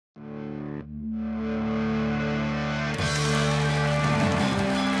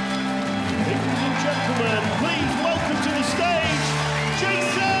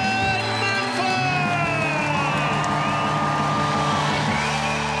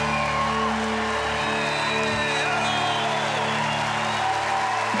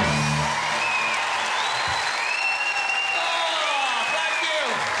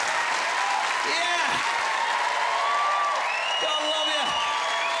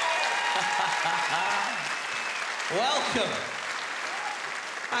Welcome.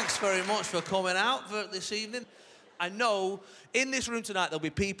 Thanks very much for coming out for this evening. I know in this room tonight there'll be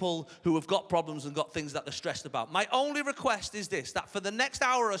people who have got problems and got things that they're stressed about. My only request is this, that for the next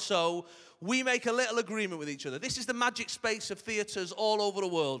hour or so, we make a little agreement with each other. This is the magic space of theatres all over the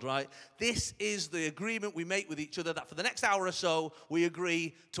world, right? This is the agreement we make with each other, that for the next hour or so, we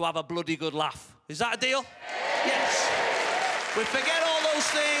agree to have a bloody good laugh. Is that a deal? Yes. We forget all those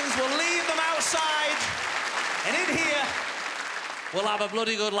things, we'll leave them outside, and in here, we'll have a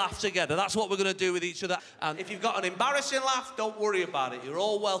bloody good laugh together. That's what we're going to do with each other. And if you've got an embarrassing laugh, don't worry about it. You're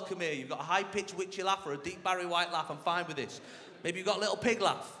all welcome here. You've got a high-pitched witchy laugh or a deep Barry White laugh, I'm fine with this. Maybe you've got a little pig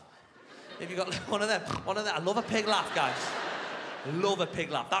laugh. Maybe you've got one of them. I love a pig laugh, guys. I love a pig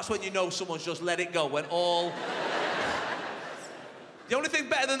laugh. That's when you know someone's just let it go, when all... The only thing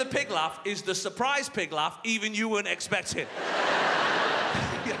better than the pig laugh is the surprise pig laugh even you weren't expecting.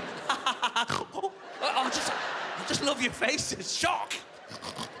 I just love your faces. Shock.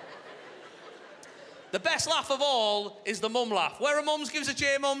 The best laugh of all is the mum laugh. Where are mums? Give us a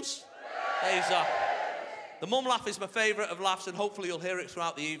cheer, mums. There's the mum laugh is my favourite of laughs, and hopefully you'll hear it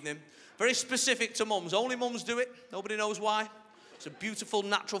throughout the evening. Very specific to mums. Only mums do it. Nobody knows why. It's a beautiful,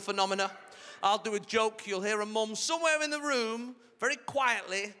 natural phenomena. I'll do a joke. You'll hear a mum somewhere in the room, very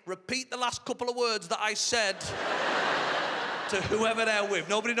quietly, repeat the last couple of words that I said to whoever they're with.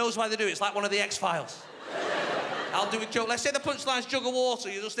 Nobody knows why they do it. It's like one of the X-Files. I'll do a joke. Let's say the punchline's jug of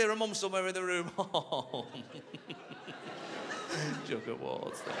water. You just hear a mum somewhere in the room. Oh. Jug of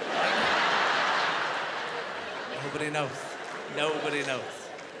water. Nobody knows. Nobody knows.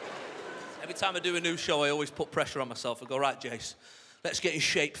 Every time I do a new show, I always put pressure on myself. I go, right, Jace, let's get in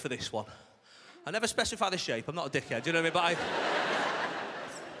shape for this one. I never specify the shape. I'm not a dickhead, do you know what I mean? But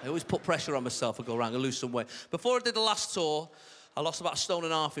I always put pressure on myself. I go, right, I'm going to lose some weight. Before I did the last tour, I lost about 1.5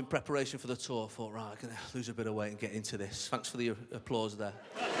 stone in preparation for the tour. I thought, right, I'm going to lose a bit of weight and get into this. Thanks for the applause there.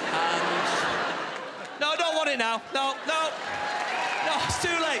 And... No, I don't want it now. No, it's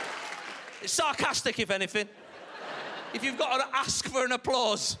too late. It's sarcastic, if anything. If you've got to ask for an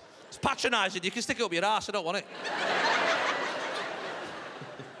applause, it's patronising. You can stick it up your arse. I don't want it.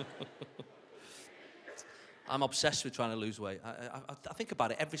 I'm obsessed with trying to lose weight. I think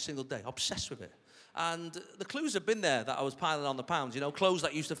about it every single day, obsessed with it. And the clues have been there that I was piling on the pounds. You know, clothes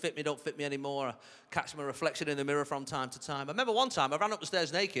that used to fit me don't fit me anymore. I catch my reflection in the mirror from time to time. I remember one time I ran up the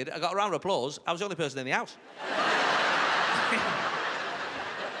stairs naked, I got a round of applause, I was the only person in the house.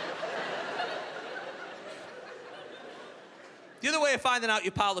 The other way of finding out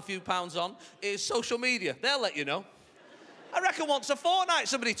you piled a few pounds on is social media. They'll let you know. I reckon once a fortnight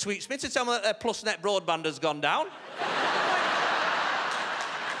somebody tweets me to tell me that their PlusNet broadband has gone down.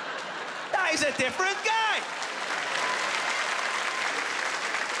 That is a different guy.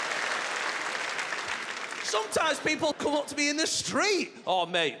 Sometimes people come up to me in the street. Oh,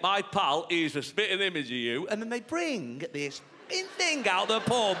 mate, my pal is a spitting image of you. And then they bring this thing out the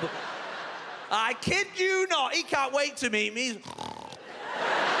pub. I kid you not, he can't wait to meet me.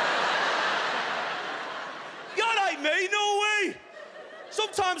 You're like me, no way.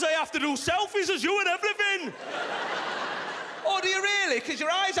 Sometimes I have to do selfies as you and everything. Oh, do you really? Because your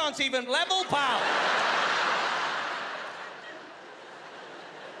eyes aren't even level, pal.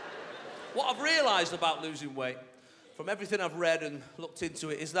 What I've realised about losing weight, from everything I've read and looked into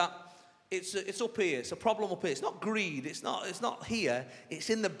it, is that it's up here. It's a problem up here. It's not greed. It's not here. It's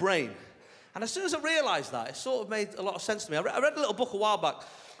in the brain. And as soon as I realised that, it sort of made a lot of sense to me. I read a little book a while back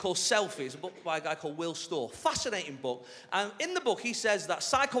called Selfies, a book by a guy called Will Storr. Fascinating book. And in the book, he says that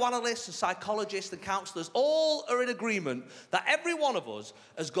psychoanalysts and psychologists and counsellors all are in agreement that every one of us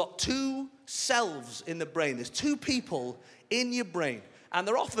has got two selves in the brain. There's two people in your brain. And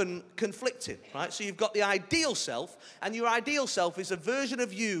they're often conflicting, right? So you've got the ideal self, and your ideal self is a version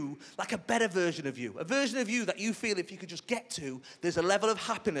of you, like a better version of you. A version of you that you feel if you could just get to, there's a level of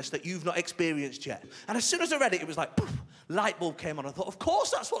happiness that you've not experienced yet. And as soon as I read it, it was like, poof, light bulb came on. I thought, of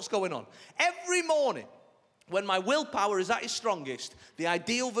course that's what's going on. Every morning, when my willpower is at its strongest, the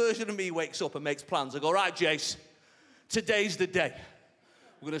ideal version of me wakes up and makes plans. I go, right, Jace, today's the day.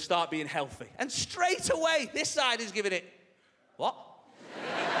 We're going to start being healthy. And straight away, this side is giving it, what?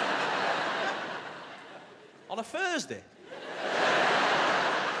 On a Thursday?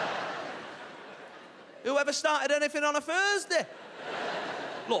 Whoever started anything on a Thursday?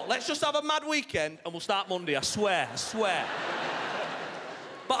 Look, let's just have a mad weekend and we'll start Monday, I swear, I swear.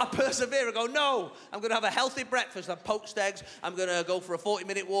 But I persevere, I go, no, I'm going to have a healthy breakfast, I've poached eggs, I'm going to go for a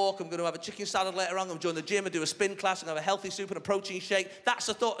 40-minute walk, I'm going to have a chicken salad later on, I'm going to join the gym and do a spin class, I'm going to have a healthy soup and a protein shake. That's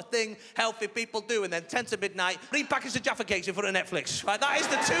the sort of thing healthy people do. And then 10 to midnight, 3 packets of Jaffa cakes in front of Netflix, right? That is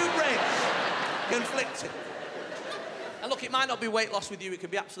the two brains. conflicted. And look, it might not be weight loss with you, it can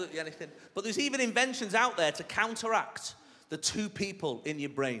be absolutely anything. But there's even inventions out there to counteract the two people in your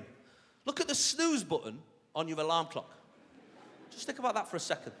brain. Look at the snooze button on your alarm clock. Just think about that for a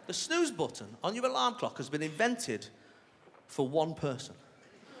second. The snooze button on your alarm clock has been invented for one person.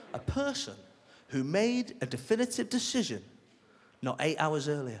 A person who made a definitive decision not 8 hours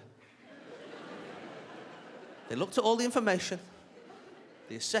earlier. They looked at all the information,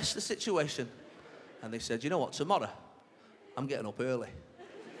 they assessed the situation, and they said, you know what, tomorrow, I'm getting up early.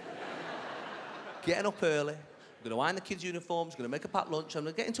 Getting up early, I'm going to iron the kids' uniforms, going to make a packed lunch, I'm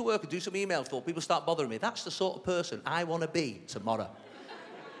going to get into work and do some emails before people start bothering me. That's the sort of person I want to be tomorrow.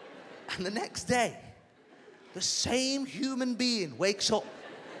 And the next day, the same human being wakes up,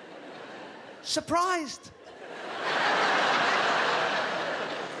 surprised.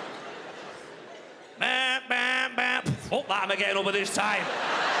 Fuck that, I'm getting up at this time.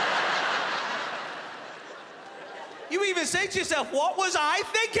 You even say to yourself, what was I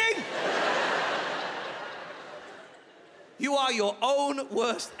thinking? You are your own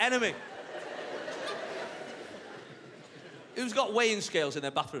worst enemy. Who's got weighing scales in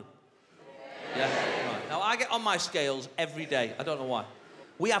their bathroom? Yeah. Right. Now, I get on my scales every day. I don't know why.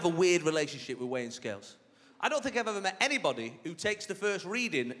 We have a weird relationship with weighing scales. I don't think I've ever met anybody who takes the first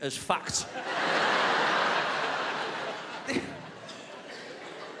reading as fact.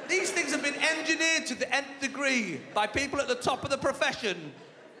 These things have been engineered to the nth degree by people at the top of the profession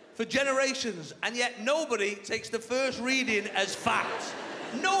for generations, and yet nobody takes the first reading as fact.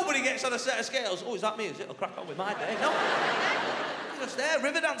 Nobody gets on a set of scales. Oh, is that me? Is it? I'll crack on with my day. No. Just there,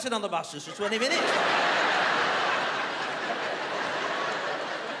 river dancing on the bastards for 20 minutes.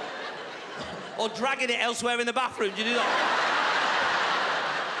 Or dragging it elsewhere in the bathroom. Do you do that?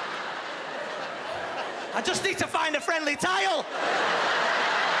 I just need to find a friendly tile.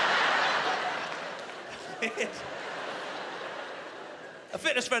 A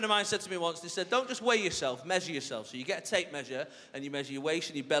fitness friend of mine said to me once, they said, don't just weigh yourself, measure yourself. So you get a tape measure, and you measure your waist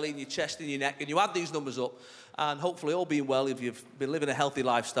and your belly and your chest and your neck, and you add these numbers up, and hopefully, all being well, if you've been living a healthy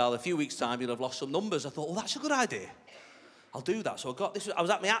lifestyle, a few weeks' time, you'll have lost some numbers. I thought, well, that's a good idea. I'll do that. So I got this, I was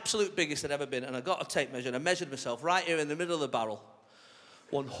at my absolute biggest I'd ever been, and I got a tape measure, and I measured myself right here in the middle of the barrel.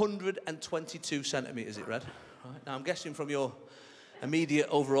 122 centimetres, it read. Right, now, I'm guessing from your immediate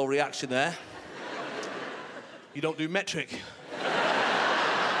overall reaction there, you don't do metric.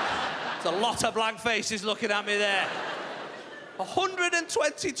 There's a lot of blank faces looking at me there.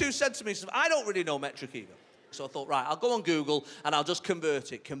 122 centimetres. I don't really know metric either. So I thought, right, I'll go on Google and I'll just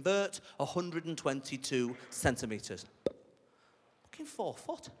convert it. Convert 122 centimetres. Fucking 4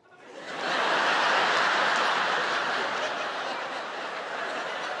 foot.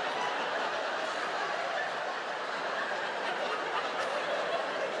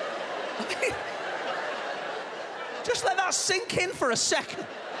 Just let that sink in for a second.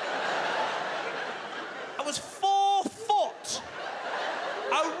 I was 4 foot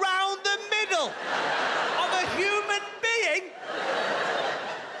around the middle of a human being.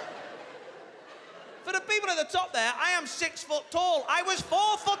 For the people at the top there, I am 6 foot tall. I was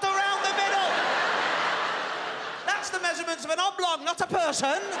 4 foot around the middle. That's the measurements of an oblong, not a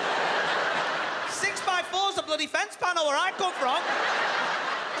person. 6 by 4's the bloody fence panel where I come from.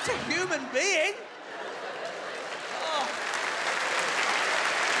 It's a human being.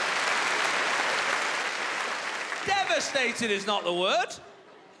 Devastated is not the word.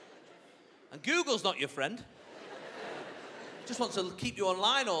 And Google's not your friend. Just wants to keep you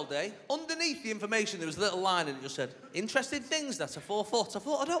online all day. Underneath the information, there was a little line and it just said, interesting things, that's a 4 foot. I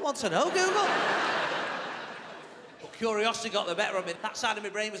thought, I don't want to know, Google. But curiosity got the better of me. That side of my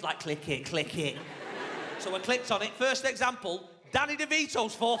brain was like, click it, click it. So I clicked on it. First example, Danny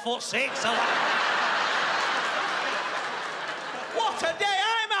DeVito's 4'6". What a day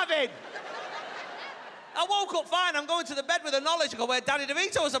I'm having! I woke up fine. I'm going to the bed with the knowledge I go where Danny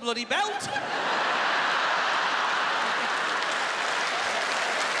DeVito was a bloody belt.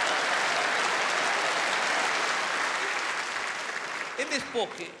 In this book,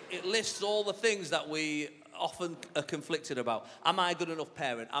 it lists all the things that we often are conflicted about. Am I a good enough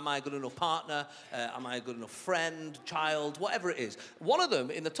parent? Am I a good enough partner? Am I a good enough friend, child, whatever it is? One of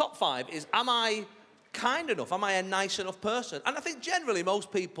them in the top 5 is, am I kind enough? Am I a nice enough person? And I think generally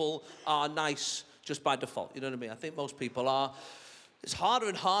most people are nice just by default, you know what I mean? I think most people are. It's harder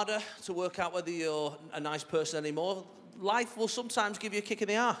and harder to work out whether you're a nice person anymore. Life will sometimes give you a kick in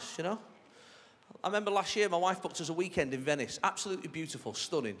the arse, you know? I remember last year my wife booked us a weekend in Venice. Absolutely beautiful,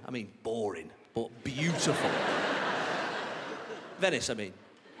 stunning. I mean, boring, but beautiful. Venice, I mean.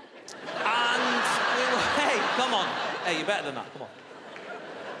 And we were, hey, come on. Hey, you're better than that, come on.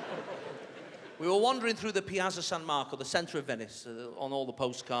 We were wandering through the Piazza San Marco, the centre of Venice, on all the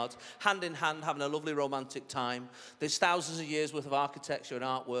postcards, hand in hand, having a lovely romantic time. There's thousands of years' worth of architecture and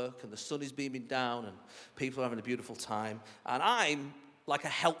artwork, and the sun is beaming down, and people are having a beautiful time. And I'm like a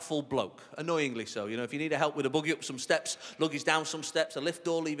helpful bloke, annoyingly so. You know, if you need help with a buggy up some steps, luggage down some steps, a lift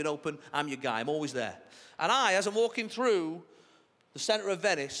door leaving open, I'm your guy. I'm always there. And as I'm walking through the centre of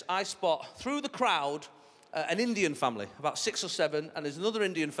Venice, I spot through the crowd an Indian family, about 6 or 7, and there's another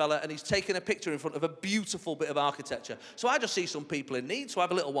Indian fella, and he's taking a picture in front of a beautiful bit of architecture. So I just see some people in need, so I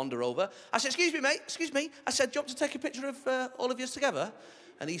have a little wander over. I said, excuse me, mate, excuse me. I said, do you want to take a picture of all of you together?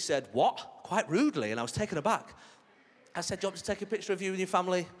 And he said, what? Quite rudely, and I was taken aback. I said, do you want to take a picture of you and your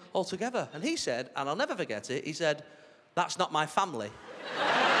family all together? And he said, and I'll never forget it, he said, that's not my family.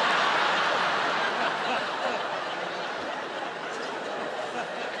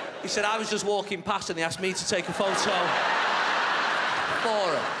 He said, I was just walking past and he asked me to take a photo for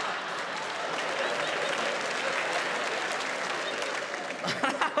him.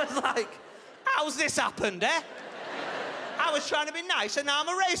 I was like, how's this happened, eh? I was trying to be nice and now I'm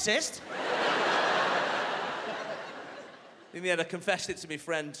a racist? In the end, I confessed it to my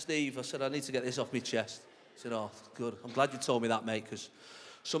friend Steve. I said, I need to get this off my chest. He said, oh, good. I'm glad you told me that, mate, because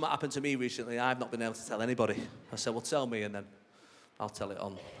something happened to me recently I've not been able to tell anybody. I said, well, tell me, and then I'll tell it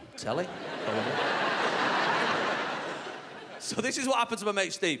on telly. So this is what happened to my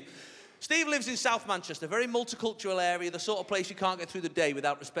mate Steve. Steve lives in South Manchester, a very multicultural area, the sort of place you can't get through the day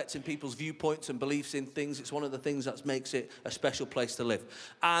without respecting people's viewpoints and beliefs in things. It's one of the things that makes it a special place to live.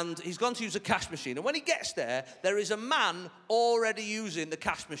 And he's gone to use a cash machine. And when he gets there, there is a man already using the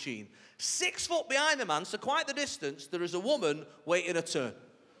cash machine. 6 foot behind the man, so quite the distance, there is a woman waiting a turn.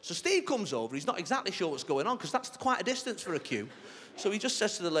 So Steve comes over. He's not exactly sure what's going on, because that's quite a distance for a queue. So he just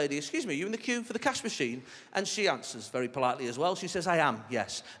says to the lady, excuse me, are you in the queue for the cash machine? And she answers very politely as well. She says, I am,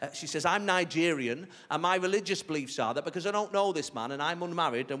 yes. She says, I'm Nigerian, and my religious beliefs are that because I don't know this man and I'm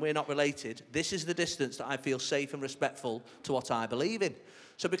unmarried and we're not related, this is the distance that I feel safe and respectful to what I believe in.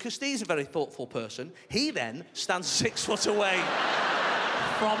 So because Steve's a very thoughtful person, he then stands 6 foot away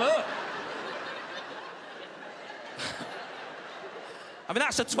from her. I mean,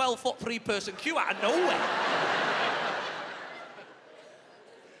 that's a 12-foot 3-person queue out of nowhere.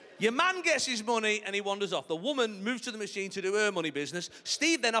 Your man gets his money and he wanders off. The woman moves to the machine to do her money business.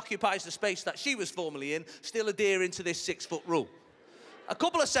 Steve then occupies the space that she was formerly in, still adhering to this 6-foot rule. A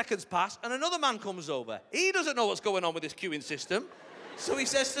couple of seconds pass and another man comes over. He doesn't know what's going on with this queuing system. So he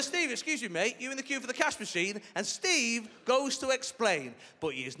says to Steve, excuse me, mate, you in the queue for the cash machine? And Steve goes to explain,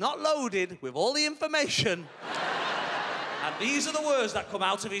 but he is not loaded with all the information. And these are the words that come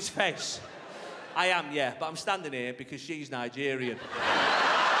out of his face. I am, yeah, but I'm standing here because she's Nigerian.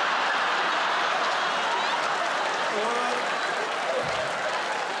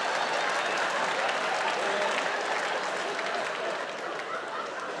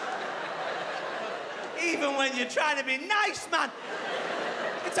 Even when you're trying to be nice, man.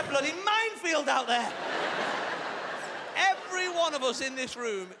 It's a bloody minefield out there. Every one of us in this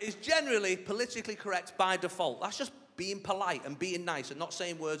room is generally politically correct by default. That's just being polite and being nice and not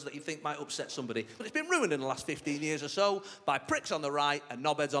saying words that you think might upset somebody. But it's been ruined in the last 15 years or so by pricks on the right and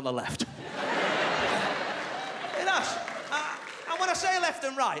knobheads on the left. It has. And when I say left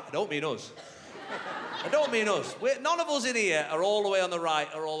and right, I don't mean us. I don't mean us. None of us in here are all the way on the right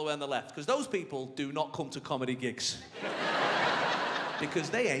or all the way on the left, because those people do not come to comedy gigs. Because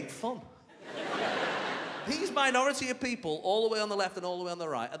they ain't fun. These minority of people, all the way on the left and all the way on the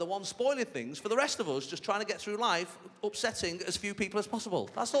right, are the ones spoiling things for the rest of us just trying to get through life, upsetting as few people as possible.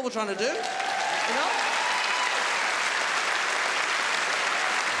 That's all we're trying to do, you know?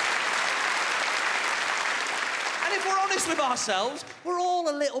 And if we're honest with ourselves, we're all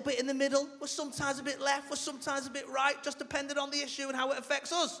a little bit in the middle. We're sometimes a bit left, we're sometimes a bit right, just depending on the issue and how it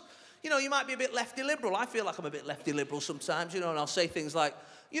affects us. You know, you might be a bit lefty liberal. I feel like I'm a bit lefty liberal sometimes, you know, and I'll say things like,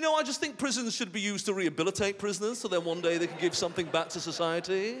 you know, I just think prisons should be used to rehabilitate prisoners so then one day they can give something back to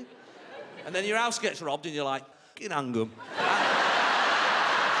society. And then your house gets robbed and you're like, fucking hang 'em.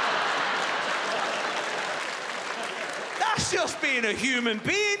 That's just being a human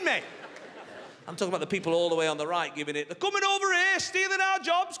being, mate. I'm talking about the people all the way on the right giving it, they're coming over here, stealing our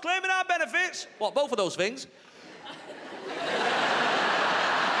jobs, claiming our benefits. What, both of those things?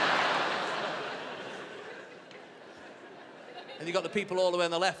 And you've got the people all the way on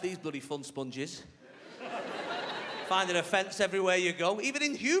the left, these bloody fun sponges. Finding offence everywhere you go, even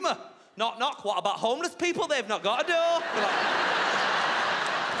in humour. Knock, knock, what about homeless people? They've not got a door.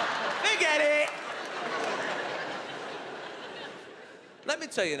 Forget it. Let me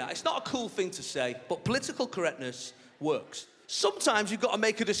tell you now, it's not a cool thing to say, but political correctness works. sometimes you've got to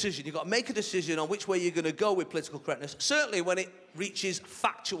make a decision. You've got to make a decision on which way you're going to go with political correctness, certainly when it reaches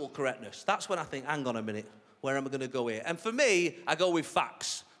factual correctness. That's when I think, hang on a minute, where am I going to go here? And for me, I go with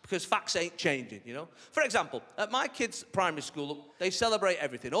facts, because facts ain't changing, you know? For example, at my kids' primary school, they celebrate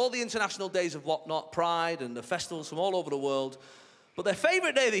everything, all the international days of whatnot, Pride and the festivals from all over the world. But their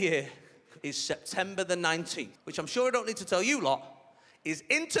favourite day of the year is September the 19th, which I'm sure I don't need to tell you lot, is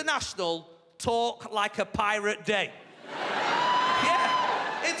International Talk Like a Pirate Day.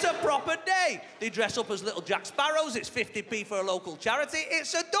 Yeah, it's a proper day. They dress up as little Jack Sparrows. It's 50p for a local charity.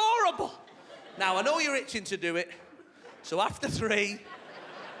 It's adorable. Now, I know you're itching to do it, so after 3,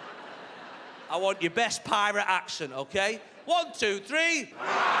 I want your best pirate accent, okay? 1, 2, 3.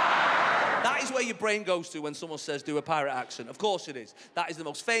 That is where your brain goes to when someone says, do a pirate accent. Of course it is. That is the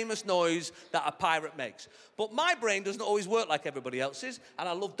most famous noise that a pirate makes. But my brain doesn't always work like everybody else's, and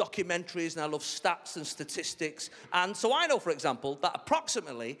I love documentaries, and I love stats and statistics. And so I know, for example, that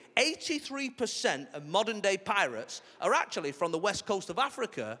approximately 83% of modern-day pirates are actually from the west coast of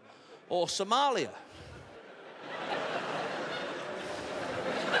Africa or Somalia.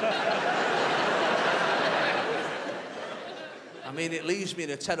 I mean, it leaves me in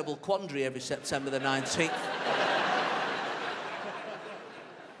a terrible quandary every September the 19th.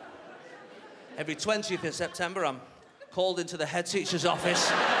 Every 20th of September, I'm called into the head teacher's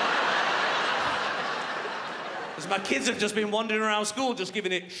office. Because my kids have just been wandering around school just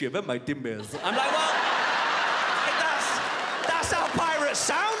giving it shiver my timbers. I'm like, well, that's how pirates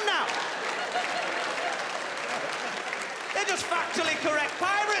sound now. They're just factually correct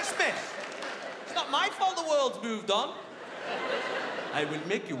pirates, miss. It's not my fault the world's moved on. I will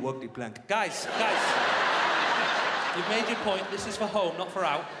make you walk the plank. Guys, you've made your point. This is for home, not for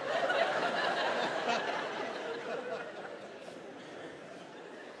out.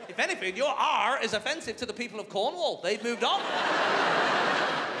 If anything, your R is offensive to the people of Cornwall. They've moved on.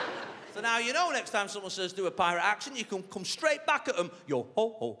 So now you know next time someone says do a pirate action, you can come straight back at them. Yo,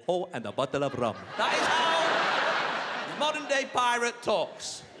 ho, ho, ho, and a bottle of rum. That is how modern-day pirate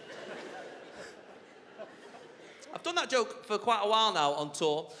talks. I've done that joke for quite a while now on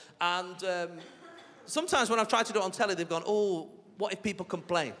tour, and sometimes when I've tried to do it on telly, they've gone, oh, what if people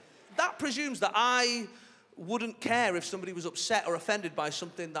complain? That presumes that I wouldn't care if somebody was upset or offended by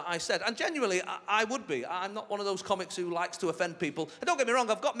something that I said. And genuinely, I would be. I'm not one of those comics who likes to offend people. And don't get me wrong,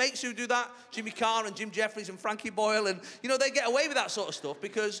 I've got mates who do that, Jimmy Carr and Jim Jeffries and Frankie Boyle, and, you know, they get away with that sort of stuff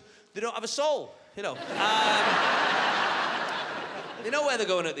because they don't have a soul, you know. They know where they're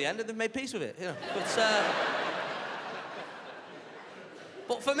going at the end, and they've made peace with it, you know.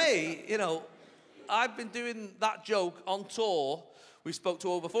 But for me, you know, I've been doing that joke on tour. We spoke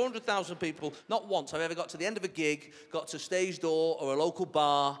to over 400,000 people. Not once have I ever got to the end of a gig, got to stage door or a local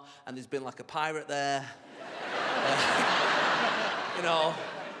bar, and there's been like a pirate there. You know,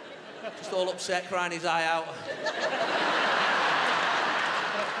 just all upset, crying his eye out.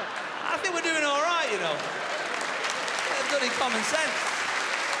 I think we're doing all right, you know. It's bloody common sense.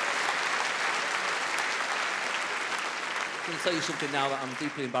 I'm going to tell you something now that I'm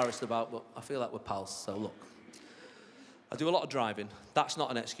deeply embarrassed about, but I feel like we're pals, so look. I do a lot of driving. That's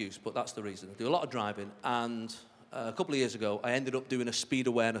not an excuse, but that's the reason. I do a lot of driving, and a couple of years ago, I ended up doing a speed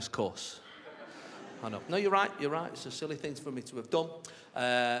awareness course. I know. No, you're right, you're right. It's a silly thing for me to have done.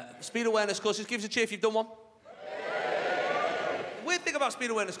 Speed awareness courses, give us a cheer if you've done one. The weird thing about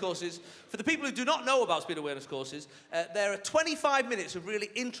speed awareness courses, for the people who do not know about speed awareness courses, there are 25 minutes of really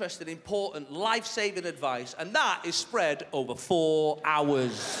interesting, important, life-saving advice, and that is spread over 4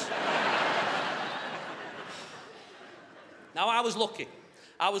 hours. Now, I was lucky.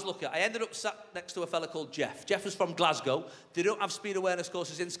 I ended up sat next to a fella called Jeff. Jeff was from Glasgow. They don't have speed awareness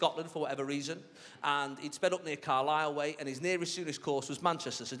courses in Scotland for whatever reason. And he'd sped up near Carlisle way, and his nearest, soonest course was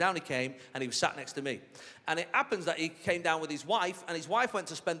Manchester. So down he came, and he was sat next to me. And it happens that he came down with his wife, and his wife went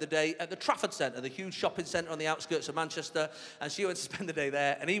to spend the day at the Trafford Centre, the huge shopping centre on the outskirts of Manchester, and she went to spend the day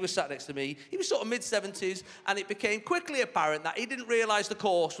there, and he was sat next to me. He was sort of mid-70s, and it became quickly apparent that he didn't realise the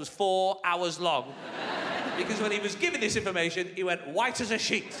course was 4 hours long. Because when he was given this information, he went white as a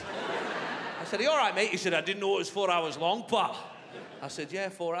sheet. I said, are you all right, mate? He said, I didn't know it was 4 hours long, pal. I said, yeah,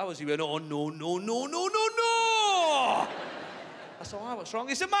 4 hours. He went, oh, no, no, no, no, no, no. I said, why, what's wrong?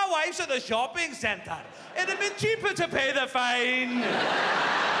 He said, my wife's at the shopping centre. It'd have been cheaper to pay the fine.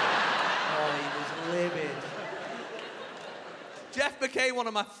 Oh, he was livid. Jeff became one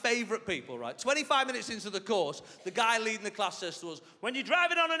of my favourite people, right? 25 minutes into the course, the guy leading the class says to us, when you're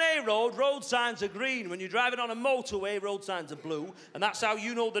driving on an A road, road signs are green. When you're driving on a motorway, road signs are blue. And that's how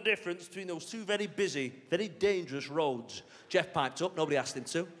you know the difference between those two very busy, very dangerous roads. Jeff piped up. Nobody asked him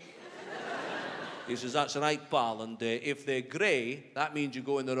to. He says, that's right, pal, and if they're grey, that means you're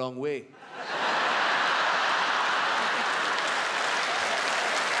going the wrong way.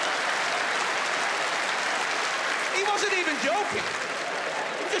 He wasn't even joking.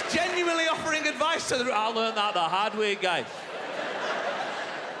 He was just genuinely offering advice to the... I learned that the hard way, guys.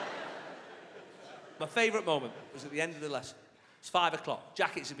 My favourite moment was at the end of the lesson. It's 5 o'clock.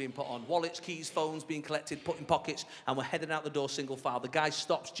 Jackets are being put on. Wallets, keys, phones being collected, put in pockets, and we're heading out the door single file. The guy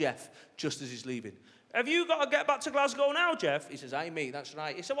stops Jeff just as he's leaving. Have you got to get back to Glasgow now, Jeff? He says, aye, mate, that's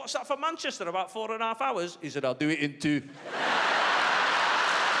right. He said, what's that for Manchester, about 4.5 hours? He said, I'll do it in 2. You've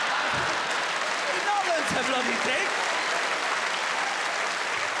not learned to bloody thing.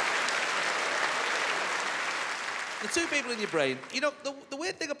 The 2 people in your brain, you know, the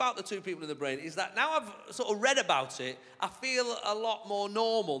weird thing about the 2 people in the brain is that now I've sort of read about it, I feel a lot more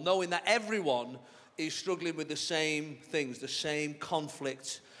normal knowing that everyone is struggling with the same things, the same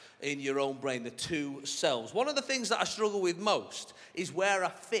conflict in your own brain, the 2 selves. One of the things that I struggle with most is where I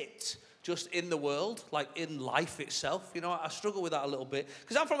fit just in the world, like in life itself. You know, I struggle with that a little bit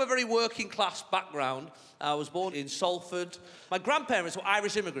because I'm from a very working class background. I was born in Salford. My grandparents were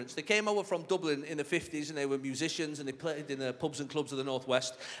Irish immigrants. They came over from Dublin in the 50s and they were musicians and they played in the pubs and clubs of the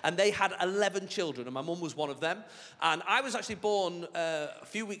Northwest. And they had 11 children and my mum was one of them. And I was actually born a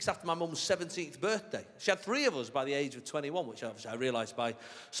few weeks after my mum's 17th birthday. She had 3 of us by the age of 21, which obviously I realised by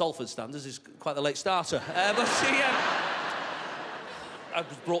Salford standards is quite the late starter. But she... I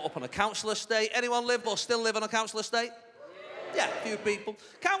was brought up on a council estate. Anyone live or still live on a council estate? Yeah, a few people.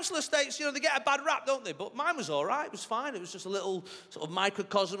 Council estates, you know, they get a bad rap, don't they? But mine was all right. It was fine. It was just a little sort of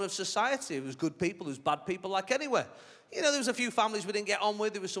microcosm of society. It was good people. It was bad people like anywhere. You know, there was a few families we didn't get on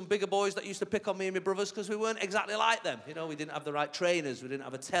with. There was some bigger boys that used to pick on me and my brothers because we weren't exactly like them. You know, we didn't have the right trainers. We didn't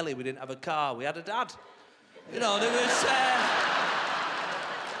have a telly. We didn't have a car. We had a dad. You know, there was...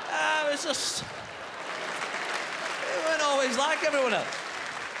 it was just... We weren't always like everyone else.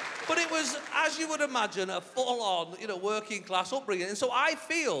 But it was, as you would imagine, a full-on, you know, working class upbringing. And so I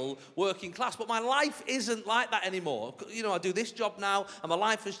feel working class, but my life isn't like that anymore. You know, I do this job now, and my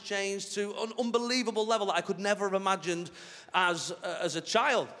life has changed to an unbelievable level that I could never have imagined as a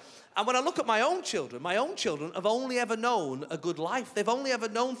child. And when I look at my own children have only ever known a good life. They've only ever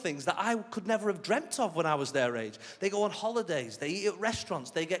known things that I could never have dreamt of when I was their age. They go on holidays, they eat at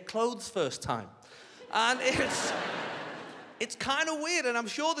restaurants, they get clothes first time. And it's kind of weird, and I'm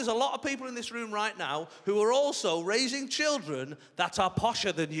sure there's a lot of people in this room right now who are also raising children that are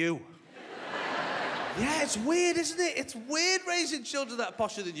posher than you. Yeah, it's weird, isn't it? It's weird raising children that are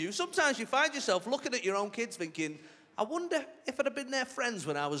posher than you. Sometimes you find yourself looking at your own kids thinking, I wonder if I'd have been their friends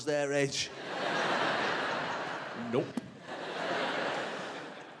when I was their age. Nope.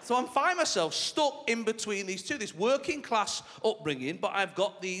 So I find myself stuck in between these 2, this working class upbringing, but I've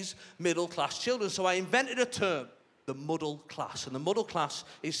got these middle class children. So I invented a term, the muddle class. And the muddle class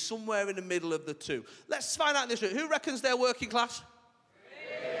is somewhere in the middle of the 2. Let's find out in this room. Who reckons they're working class?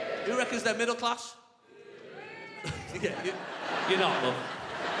 Who reckons they're middle class? You're not, love.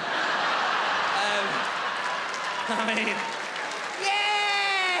 I mean,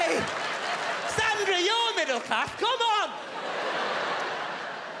 yay! Sandra, you're middle class. Come on!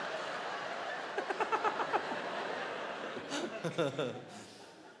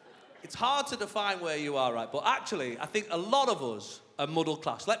 It's hard to define where you are, right? But actually, I think a lot of us are muddle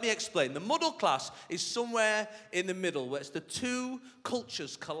class. Let me explain. The muddle class is somewhere in the middle, where it's the 2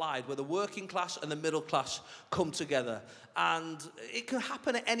 cultures collide, where the working class and the middle class come together. And it can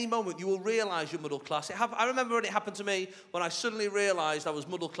happen at any moment. You will realise you're middle class. I remember when it happened to me, when I suddenly realised I was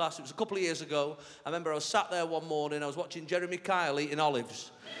middle class. It was a couple of years ago. I remember I was sat there one morning, I was watching Jeremy Kyle eating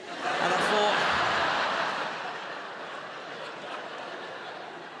olives. And I thought...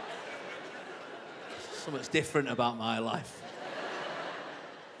 something's different about my life.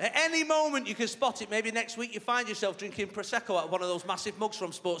 At any moment you can spot it. Maybe next week you find yourself drinking Prosecco out of one of those massive mugs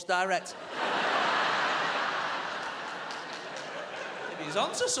from Sports Direct. Maybe he's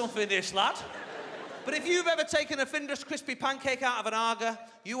onto something, this lad. But if you've ever taken a Findus crispy pancake out of an Arga,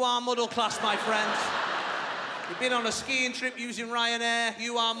 you are muddle class, my friend. You've been on a skiing trip using Ryanair,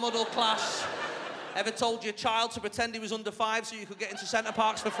 you are muddle class. Ever told your child to pretend he was under 5 so you could get into Centre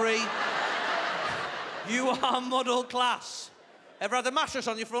Parks for free? You are muddle class. Ever had a mattress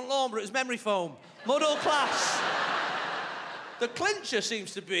on your front lawn but it was memory foam? Muddle class. The clincher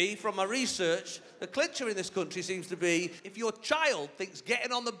seems to be, from my research, the clincher in this country seems to be if your child thinks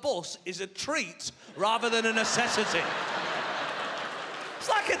getting on the bus is a treat rather than a necessity. It's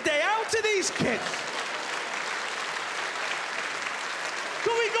like a day out to these kids.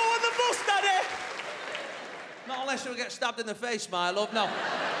 Can we go on the bus, Daddy? Not unless you'll get stabbed in the face, my love, no.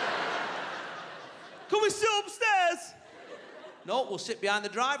 Can we sit upstairs? No, we'll sit behind the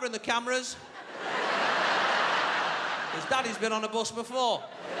driver and the cameras. His daddy's been on a bus before.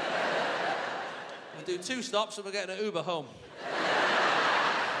 We'll do 2 stops and we're getting an Uber home.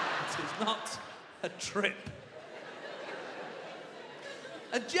 It is not a trip.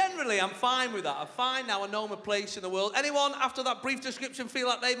 And generally, I'm fine with that. I'm fine now. I know my place in the world. Anyone, after that brief description, feel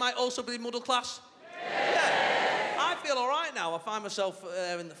like they might also be Muddle Class? Yeah. I feel all right now. I find myself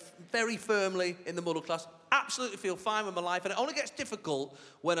very firmly in the Muddle Class. Absolutely feel fine with my life. And it only gets difficult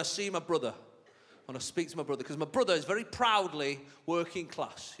when I see my brother, when I speak to my brother, because my brother is very proudly working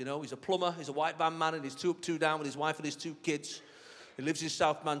class. You know, he's a plumber, he's a white van man, and he's 2 up, 2 down with his wife and his 2 kids. He lives in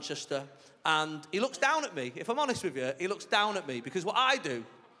South Manchester. And he looks down at me. If I'm honest with you, he looks down at me because what I do,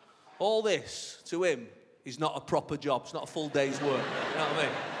 all this, to him, is not a proper job. It's not a full day's work. You know what I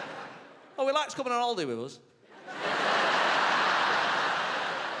mean? Oh, he likes coming on holiday with us.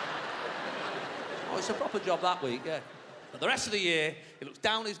 Oh, it's a proper job that week, yeah. But the rest of the year, he looks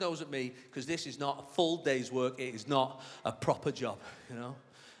down his nose at me because this is not a full day's work. It is not a proper job, you know.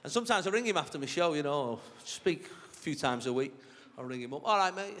 And sometimes I ring him after my show, you know, speak a few times a week. I'll ring him up. All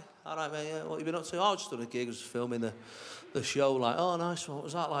right, mate, yeah. What have you been up to? Oh, I just done a gig. I was filming the show. Like, oh, nice. What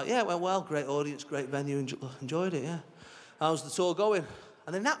was that like? Yeah, it went well. Great audience, great venue. Enjoyed it, yeah. How's the tour going?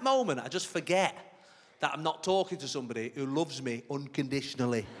 And in that moment, I just forget that I'm not talking to somebody who loves me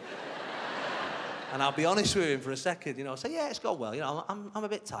unconditionally. And I'll be honest with him for a second, you know. I'll say, yeah, it's gone well. You know, I'm a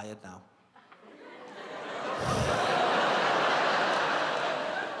bit tired now.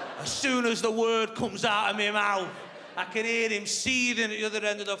 As soon as the word comes out of my mouth, I can hear him seething at the other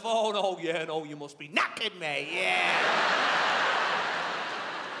end of the phone. Oh, yeah, no, you must be knackered, mate, yeah.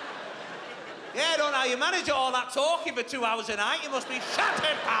 Yeah, don't know how you manage all that talking for 2 hours a night. You must be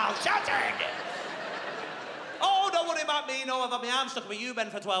shattered, pal, shattered. Oh, don't worry about me. No, I've had my arm stuck in my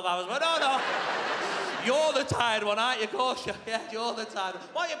U-bend for 12 hours. But no. You're the tired one, aren't you? Of course, yeah, you're the tired one.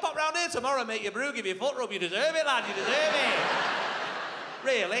 Why don't you pop round here tomorrow, mate? Your brew, give you a foot rub. You deserve it, lad, you deserve it.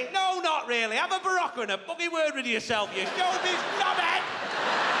 Really? No, not really. Have a barocca and a fucking word with yourself, you showbiz knobhead!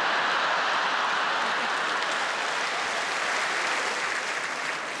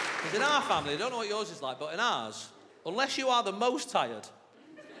 Because in our family, I don't know what yours is like, but in ours, unless you are the most tired,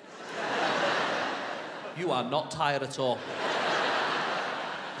 you are not tired at all.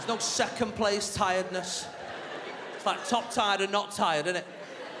 There's no second place tiredness. It's like top tired and not tired, isn't it?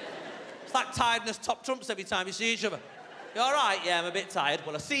 It's like tiredness top trumps every time you see each other. You all right? Yeah, I'm a bit tired.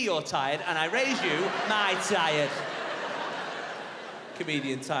 Well, I see you're tired, and I raise you my tired.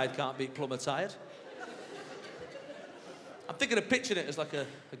 Comedian tired can't beat plumber tired. I'm thinking of pitching it as like a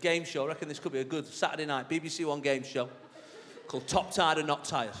game show. I reckon this could be a good Saturday night BBC One game show called Top Tired and Not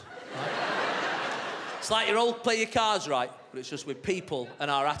Tired. Right? It's like your old Play Your Cards Right, but it's just with people and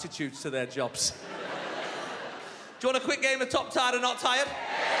our attitudes to their jobs. Do you want a quick game of Top Tired and Not Tired? Yeah,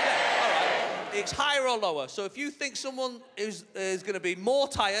 all right. It's higher or lower. So if you think someone is going to be more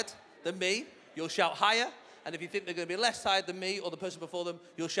tired than me, you'll shout higher. And if you think they're going to be less tired than me or the person before them,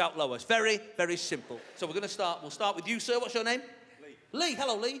 you'll shout lower. It's very, very simple. So we're going to start. We'll start with you, sir. What's your name? Lee. Lee.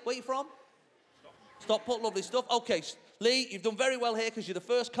 Hello, Lee. Where are you from? Stockport. Lovely stuff. OK, Lee, you've done very well here because you're the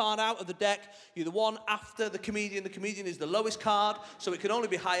first card out of the deck. You're the one after the comedian. The comedian is the lowest card, so it can only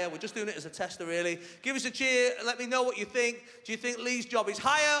be higher. We're just doing it as a tester, really. Give us a cheer and let me know what you think. Do you think Lee's job is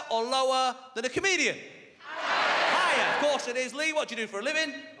higher or lower than a comedian? Higher. Of course it is. Lee, what do you do for a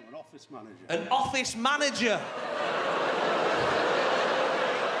living? I'm an office manager. An office manager.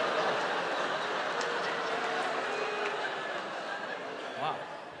 Wow.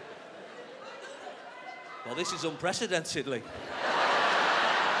 Well, this is unprecedented, Lee.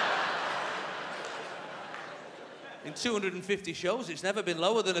 In 250 shows, it's never been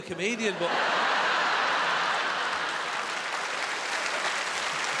lower than a comedian, but...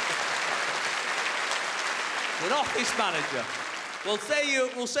 An office manager.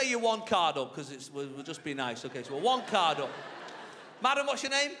 We'll say you one card up, because we'll just be nice. OK, so we're one card up. Madam, what's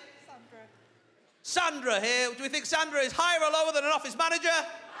your name? Sandra. Sandra here. Do we think Sandra is higher or lower than an office manager?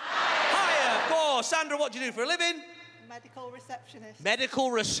 Higher, of course. Sandra, what do you do for a living? Medical receptionist. Medical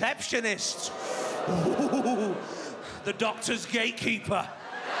receptionist. Ooh, the doctor's gatekeeper.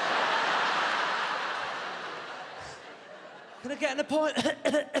 Can I get an appointment?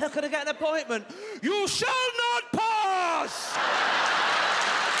 Can I get an appointment? You shall not pass!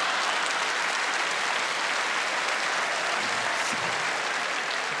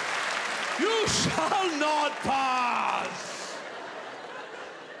 You shall not pass!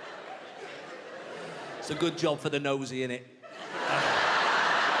 It's a good job for the nosy, innit?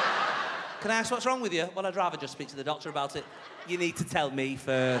 Can I ask what's wrong with you? Well, I'd rather just speak to the doctor about it. You need to tell me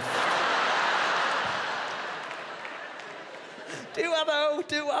first. Do I know?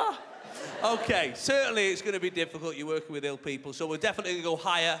 Do I? OK, certainly it's going to be difficult. You're working with ill people, so we're definitely going to go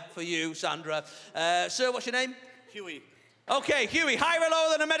higher for you, Sandra. Sir, what's your name? Huey. OK, Huey, higher or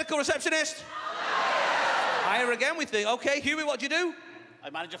lower than a medical receptionist? Higher again, we think. OK, Huey, what do you do? I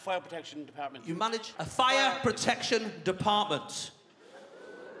manage a fire protection department. You manage a fire protection department.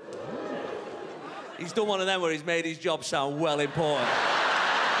 He's done one of them where he's made his job sound well important.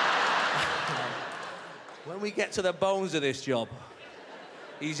 When we get to the bones of this job,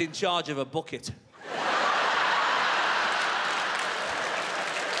 he's in charge of a bucket. There's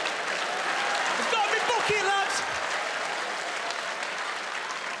got to be bucket, lads!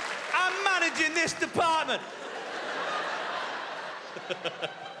 I'm managing this department.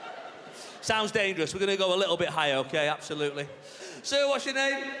 Sounds dangerous. We're going to go a little bit higher, OK? Absolutely. Sir, what's your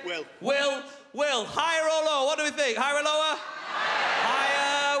name? Will. Will, higher or lower? What do we think? Higher or lower?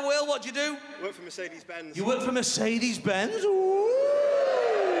 Higher. Will, what do you do? Work for Mercedes-Benz. You work for Mercedes-Benz? Ooh.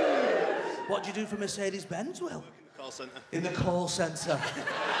 What do you do for Mercedes-Benz, Will? In the call centre. In the call centre.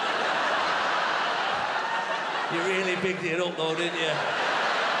 You really bigged it up, though, didn't you?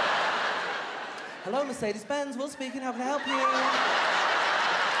 Hello, Mercedes-Benz. Will speaking. How can I help you?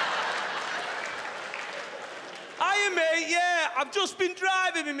 Hiya, mate. Yeah, I've just been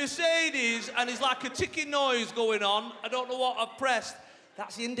driving my Mercedes and there's like a ticking noise going on. I don't know what I've pressed.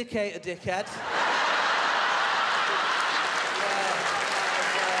 That's the indicator, dickhead.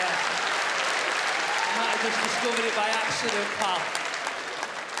 Might have just discovered it by accident, pal.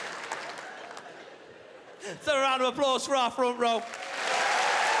 So a round of applause for our front row.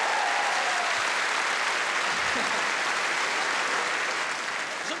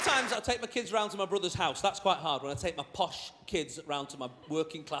 Sometimes I take my kids round to my brother's house. That's quite hard when I take my posh kids round to my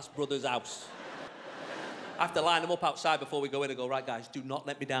working class brother's house. I have to line them up outside before we go in and go, right, guys, do not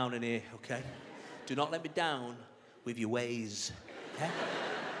let me down in here, OK? Do not let me down with your ways, OK?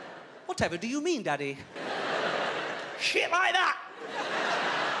 Whatever do you mean, Daddy? Shit like that!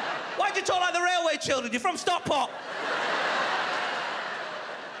 Why'd you talk like the railway children? You're from Stockport.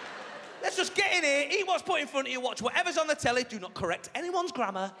 Let's just get in here, eat what's put in front of you, watch whatever's on the telly, do not correct anyone's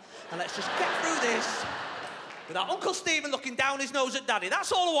grammar, and let's just get through this without Uncle Stephen looking down his nose at Daddy.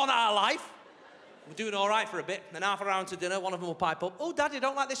 That's all I want out of life. We're doing all right for a bit, then half an hour into dinner, one of them will pipe up, oh, Daddy, I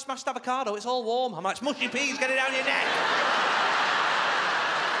don't like this smashed avocado, it's all warm. I'm like, it's mushy peas, get it down your neck.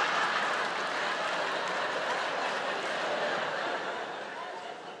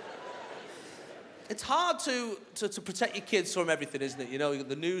 It's hard to protect your kids from everything, isn't it? You know,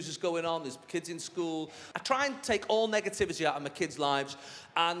 the news is going on, there's kids in school. I try and take all negativity out of my kids' lives,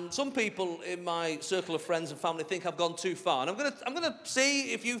 and some people in my circle of friends and family think I've gone too far. And I'm gonna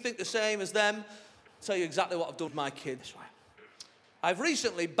see if you think the same as them. I'll tell you exactly what I've done with my kids. I've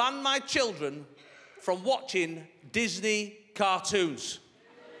recently banned my children from watching Disney cartoons.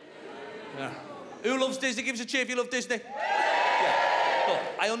 Yeah. Who loves Disney? Give us a cheer if you love Disney. Yeah. Look,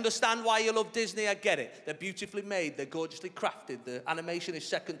 I understand why you love Disney, I get it. They're beautifully made, they're gorgeously crafted, the animation is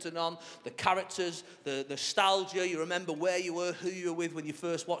second to none, the characters, the nostalgia, you remember where you were, who you were with when you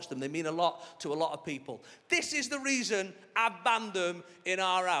first watched them. They mean a lot to a lot of people. This is the reason I've banned them in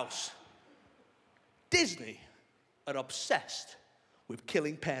our house. Disney are obsessed with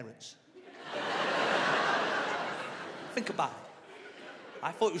killing parents. Think about it.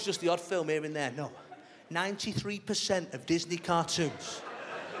 I thought it was just the odd film here and there. No. 93% of Disney cartoons,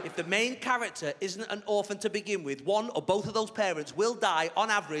 if the main character isn't an orphan to begin with, one or both of those parents will die, on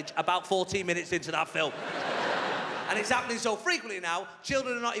average, about 14 minutes into that film. And it's happening so frequently now,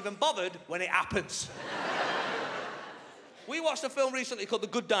 children are not even bothered when it happens. We watched a film recently called The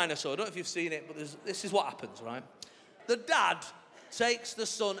Good Dinosaur. I don't know if you've seen it, but this is what happens, right? The dad takes the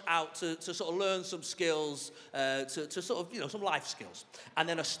son out to sort of learn some skills, to sort of, you know, some life skills. And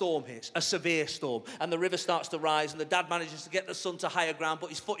then a storm hits, a severe storm, and the river starts to rise, and the dad manages to get the son to higher ground, but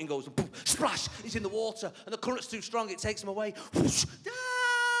his footing goes, boom, splash, he's in the water, and the current's too strong, it takes him away. Whoosh, Dad,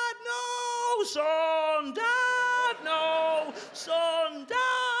 no, son, Dad, no, son,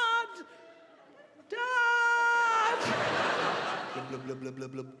 Dad, Dad. Blub, blub, blub,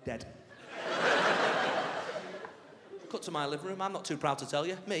 blub, blub, dead. Cut to my living room, I'm not too proud to tell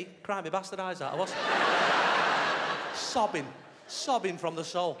you. Me, crying my bastard eyes out, I was. Sobbing from the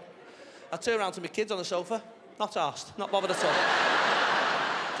soul. I turn around to my kids on the sofa, not arsed, not bothered at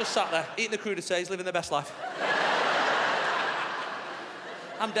all. Just sat there, eating the crudités, living their best life.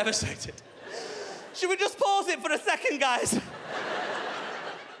 I'm devastated. Should we just pause it for a second, guys?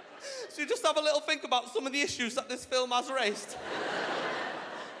 Should we just have a little think about some of the issues that this film has raised?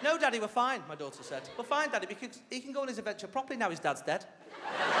 No, Daddy, we're fine, my daughter said. We're fine, Daddy, because he can go on his adventure properly now his dad's dead.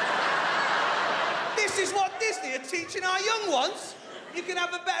 This is what this Disney are teaching our young ones you can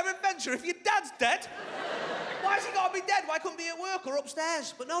have a better adventure if your dad's dead. Why has he got to be dead? Why couldn't he be at work or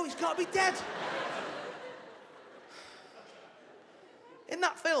upstairs? But no, he's got to be dead. In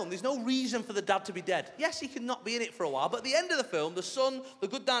that film, there's no reason for the dad to be dead. Yes, he can not be in it for a while, but at the end of the film, the son, the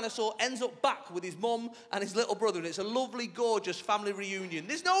good dinosaur, ends up back with his mum and his little brother, and it's a lovely, gorgeous family reunion.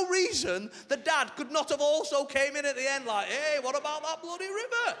 There's no reason the dad could not have also came in at the end like, hey, what about that bloody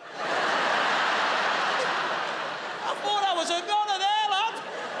river? I thought I was a goner there, lad.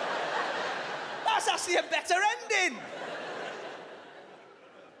 That's actually a better ending.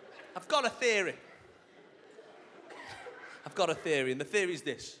 I've got a theory. And the theory is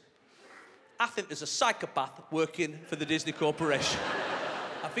this. I think there's a psychopath working for the Disney Corporation.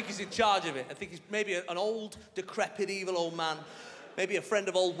 I think he's in charge of it. I think he's maybe an old, decrepit, evil old man. Maybe a friend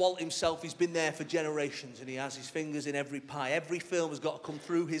of old Walt himself. He's been there for generations and he has his fingers in every pie. Every film has got to come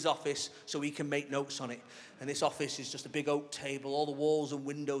through his office so he can make notes on it. And this office is just a big oak table. All the walls and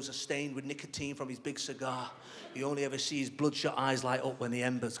windows are stained with nicotine from his big cigar. You only ever see his bloodshot eyes light up when the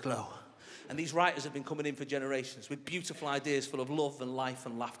embers glow. And these writers have been coming in for generations with beautiful ideas full of love and life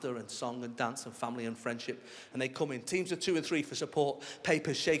and laughter and song and dance and family and friendship. And they come in, teams of 2 and 3 for support,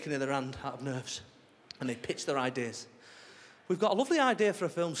 papers shaking in their hand out of nerves. And they pitch their ideas. We've got a lovely idea for a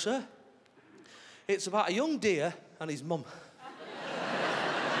film, sir. It's about a young deer and his mum.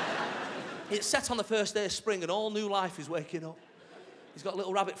 It's set on the first day of spring and all new life is waking up. He's got a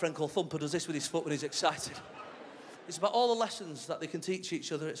little rabbit friend called Thumper, does this with his foot when he's excited. It's about all the lessons that they can teach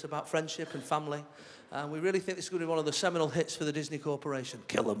each other. It's about friendship and family. And we really think this is going to be one of the seminal hits for the Disney Corporation.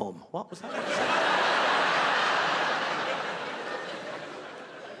 Killer Mum. What was that?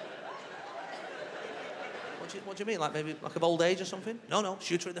 What do you mean? Like maybe like of old age or something? No,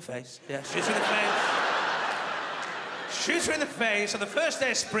 shoot her in the face. Yeah, shoot her in the face. Shoot her in the face on the first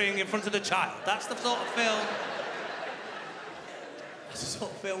day of spring in front of the child. That's the sort of film. That's the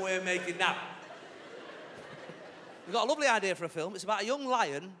sort of film we're making now. We've got a lovely idea for a film. It's about a young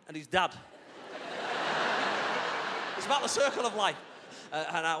lion and his dad. It's about the circle of life.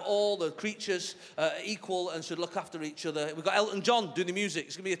 And how all the creatures are equal and should look after each other. We've got Elton John doing the music.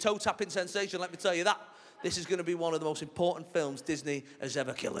 It's going to be a toe-tapping sensation, let me tell you that. This is going to be one of the most important films Disney has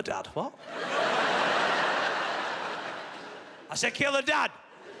ever killed a dad. What? I said kill a dad.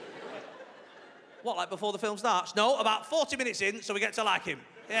 What, like before the film starts? No, about 40 minutes in, so we get to like him.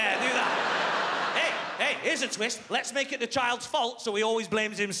 Yeah, do that. Hey, here's a twist. Let's make it the child's fault so he always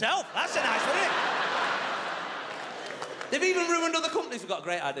blames himself. That's a nice one, isn't it? They've even ruined other companies. We've got a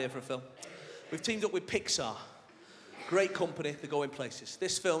great idea for a film. We've teamed up with Pixar. Great company, they're going places.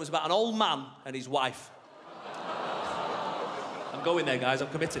 This film is about an old man and his wife. I'm going there, guys, I'm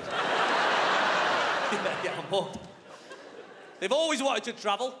committed. You better get on board. They've always wanted to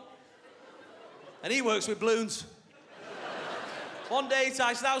travel. And he works with balloons. One day, he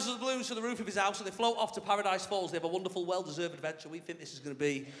ties thousands of balloons to the roof of his house and they float off to Paradise Falls. They have a wonderful, well-deserved adventure. We think this is going to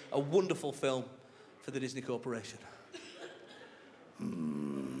be a wonderful film for the Disney Corporation.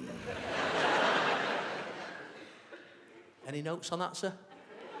 Any notes on that, sir?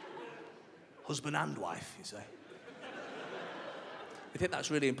 Husband and wife, you say? We think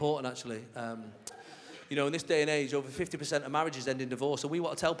that's really important, actually. You know, in this day and age, over 50% of marriages end in divorce, and we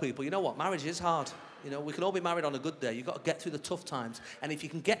want to tell people, you know what, marriage is hard. You know, we can all be married on a good day. You've got to get through the tough times. And if you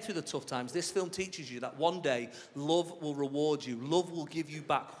can get through the tough times, this film teaches you that one day, love will reward you. Love will give you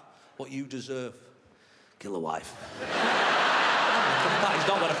back what you deserve. Kill a wife. That is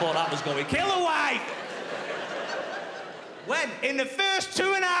not where I thought that was going. Kill a wife! When? In the first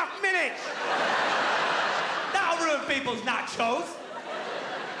 2.5 minutes. That'll ruin people's nachos.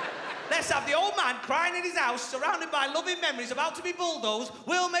 Let's have the old man crying in his house, surrounded by loving memories, about to be bulldozed.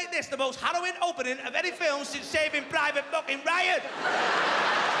 We'll make this the most harrowing opening of any film since Saving Private fucking Ryan.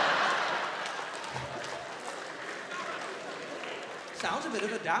 Sounds a bit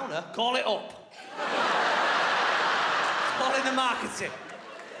of a downer. Call it up. Call in the marketing.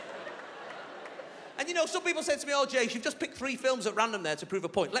 And you know, some people said to me, oh, Jace, you've just picked 3 films at random there to prove a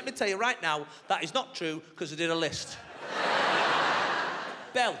point. Let me tell you right now, that is not true, because I did a list.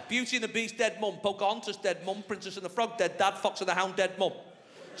 Belle, Beauty and the Beast, dead mum. Pocahontas, dead mum. Princess and the Frog, dead dad. Fox and the Hound, dead mum.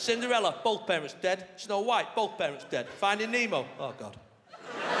 Cinderella, both parents dead. Snow White, both parents dead. Finding Nemo, oh, God.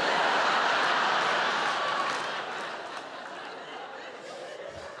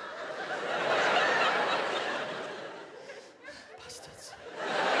 Bastards.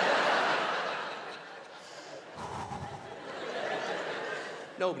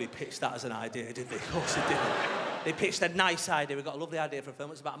 Nobody pitched that as an idea, did they? Of course they didn't. They pitched a nice idea. We've got a lovely idea for a film.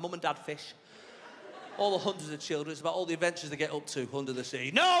 It's about a mum and dad fish. all the hundreds of children. It's about all the adventures they get up to under the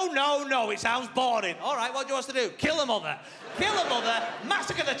sea. No, no, no, it sounds boring. All right, what do you want us to do? Kill a mother. Kill a mother,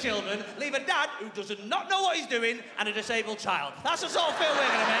 massacre the children, leave a dad who does not know what he's doing, and a disabled child. That's the sort of film we're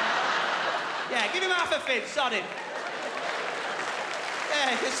going to make. Yeah, give him half a fin, sod him.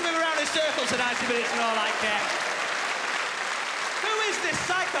 Yeah, just swim around in circles for 90 minutes and all I care. Who is this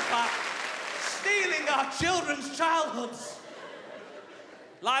psychopath stealing our children's childhoods?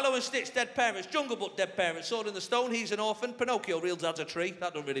 Lilo and Stitch, dead parents. Jungle Book, dead parents. Sword in the Stone, he's an orphan. Pinocchio, real dad's a tree.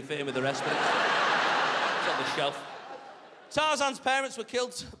 That doesn't really fit in with the rest, but it's on the shelf. Tarzan's parents were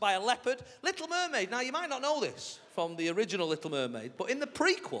killed by a leopard. Little Mermaid, now you might not know this from the original Little Mermaid, but in the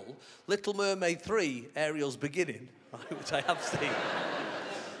prequel, Little Mermaid 3, Ariel's Beginning, right, which I have seen,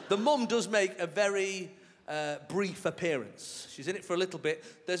 the mum does make a very brief appearance. She's in it for a little bit.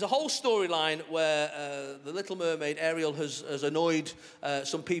 There's a whole storyline where the Little Mermaid, Ariel, has annoyed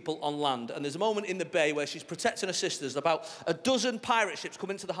some people on land. And there's a moment in the bay where she's protecting her sisters. About a dozen pirate ships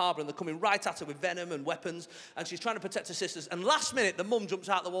come into the harbour and they're coming right at her with venom and weapons. And she's trying to protect her sisters. And last minute, the mum jumps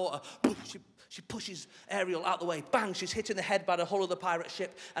out of the water. She pushes Ariel out the way. Bang, she's hit in the head by the hull of the pirate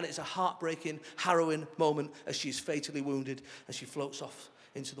ship. And it's a heartbreaking, harrowing moment as she's fatally wounded. And she floats off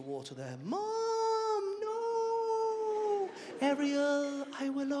into the water there. Mom! Ariel, I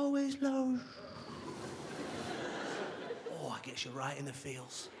will always love. Oh, I get you right in the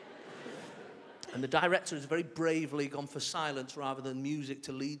feels. And the director has very bravely gone for silence rather than music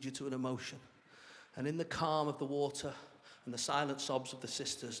to lead you to an emotion. And in the calm of the water and the silent sobs of the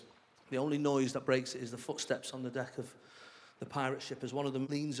sisters, the only noise that breaks it is the footsteps on the deck of the pirate ship as one of them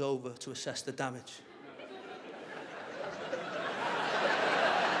leans over to assess the damage.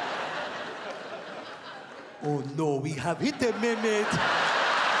 Oh no, we have hit a mermaid. It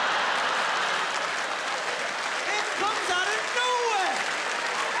comes out of nowhere.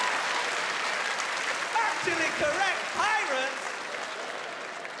 Factually correct, pirates.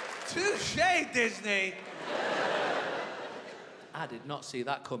 Touché, Disney. I did not see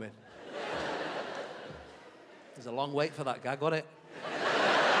that coming. There's a long wait for that gag, wasn't it? It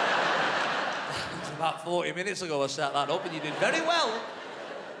was about 40 minutes ago I set that up and you did very well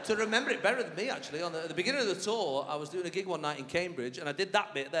to remember it better than me, actually. At the beginning of the tour, I was doing a gig one night in Cambridge, and I did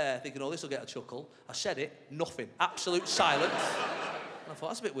that bit there, thinking, oh, this will get a chuckle. I said it, nothing. Absolute silence. And I thought,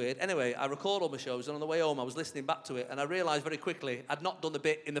 that's a bit weird. Anyway, I record all my shows, and on the way home, I was listening back to it, and I realised very quickly I'd not done the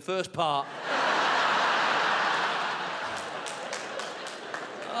bit in the first part.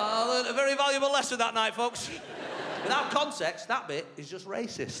 I learned a very valuable lesson that night, folks. Without context, that bit is just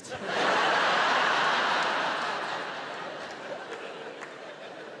racist.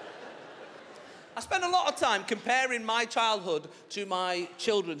 I spend a lot of time comparing my childhood to my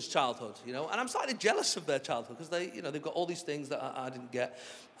children's childhood, you know, and I'm slightly jealous of their childhood because they, you know, they've got all these things that I didn't get.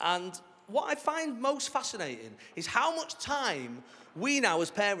 And what I find most fascinating is how much time we now as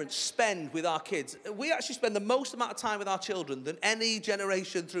parents spend with our kids. We actually spend the most amount of time with our children than any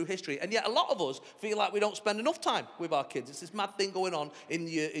generation through history. And yet a lot of us feel like we don't spend enough time with our kids. It's this mad thing going on in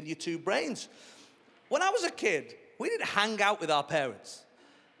your two brains. When I was a kid, we didn't hang out with our parents.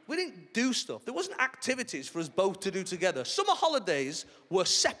 We didn't do stuff. There wasn't activities for us both to do together. Summer holidays were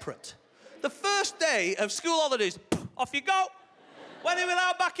separate. The first day of school holidays, off you go. When are we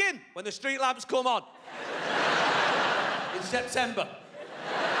allowed back in? When the street lamps come on. In September.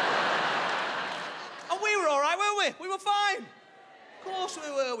 And we were all right, weren't we? We were fine. Of course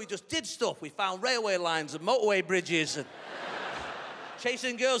we were. We just did stuff. We found railway lines and motorway bridges and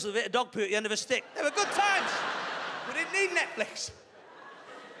chasing girls with a bit of dog poo at the end of a stick. They were good times. We didn't need Netflix.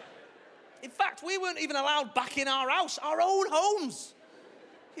 In fact, we weren't even allowed back in our house, our own homes.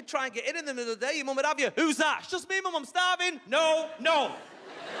 You'd try and get in the middle of the day, your mum would have you. Who's that? It's just me, mum, I'm starving. No, no.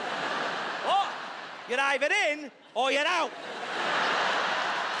 What? You're either in or you're out.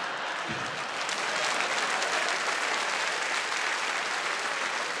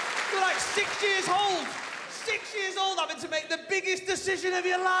 You're like 6 years old. 6 years old having to make the biggest decision of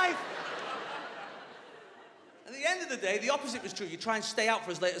your life. At the end of the day, the opposite was true. You try and stay out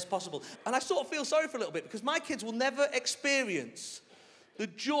for as late as possible. And I sort of feel sorry for a little bit because my kids will never experience the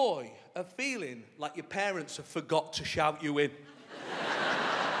joy of feeling like your parents have forgot to shout you in.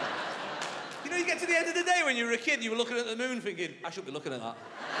 You know, you get to the end of the day when you were a kid, you were looking at the moon thinking, I should be looking at that.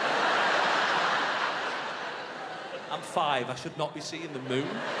 I'm 5, I should not be seeing the moon.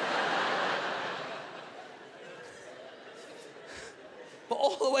 But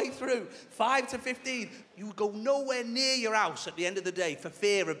all the way through, 5 to 15, you would go nowhere near your house at the end of the day for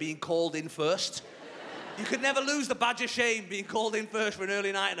fear of being called in first. You could never lose the badge of shame being called in first for an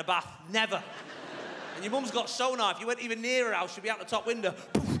early night in a bath. Never. And your mum's got sonar. If you went even near her house, she'd be out the top window.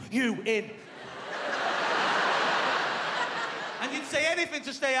 Poof, you in. And you'd say anything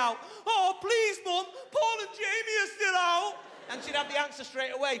to stay out. Oh, please, Mum, Paul and Jamie are still out. And she'd have the answer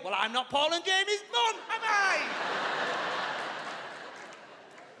straight away. Well, I'm not Paul and Jamie's mum, am I?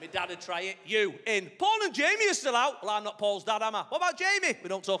 My dad would try it. You, in. Paul and Jamie are still out. Well, I'm not Paul's dad, am I? What about Jamie? We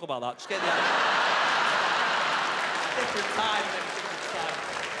don't talk about that. Just get the answer. Different time, different time.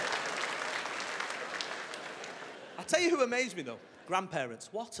 I'll tell you who amazed me, though. Grandparents.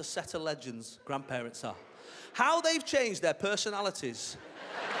 What a set of legends grandparents are. How they've changed their personalities.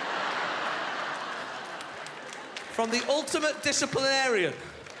 From the ultimate disciplinarian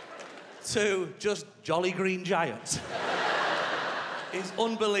to just jolly green giant is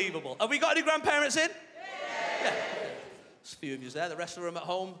unbelievable. Have we got any grandparents in? Yeah. There's a few of you there. The rest of them at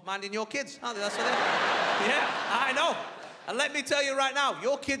home minding your kids, aren't they? That's what they are. Yeah, I know. And let me tell you right now,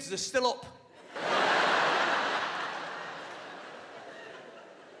 your kids are still up.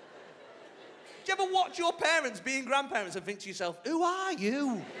 Do you ever watch your parents being grandparents and think to yourself, who are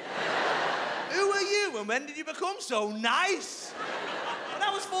you? Who are you? And when did you become so nice? When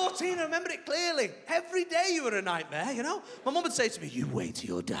I was 14, I remember it clearly. Every day you were a nightmare, you know? My mum would say to me, you wait till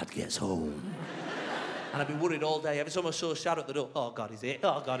your dad gets home. And I'd be worried all day. Every time I saw a shadow at the door, oh, God, he's here.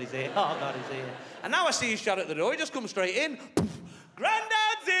 Oh, God, he's here. Oh, God, he's here. And now I see his shadow at the door. He just comes straight in.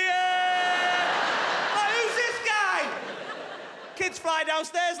 Grandad's here! Like, who's this guy? Kids fly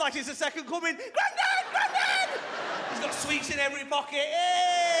downstairs like he's the second coming. Grandad! Grandad! He's got sweets in every pocket.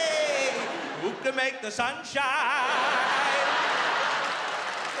 Hey! Hope to make the sun shine.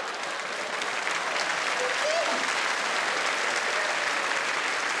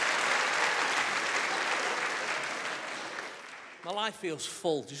 My life feels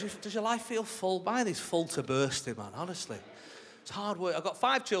full. Does your life feel full? Mine is full to bursting, man, honestly. It's hard work. I've got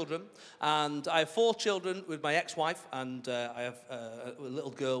 5 children, and I have 4 children with my ex-wife, and I have a little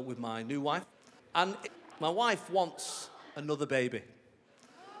girl with my new wife. And my wife wants another baby.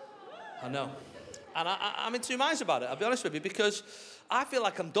 I know. And I'm in 2 minds about it, I'll be honest with you, because I feel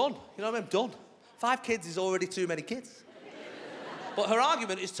like I'm done. You know what I mean? I'm done. 5 kids is already too many kids. But her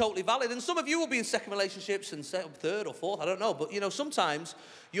argument is totally valid, and some of you will be in second relationships and third or fourth, I don't know. But, you know, sometimes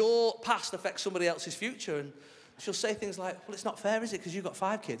your past affects somebody else's future, and she'll say things like, well, it's not fair, is it, because you've got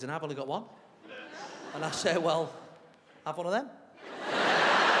 5 kids and I've only got 1? And I say, well, have one of them.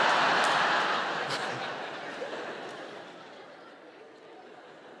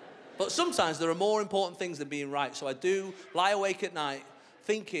 But sometimes there are more important things than being right, so I do lie awake at night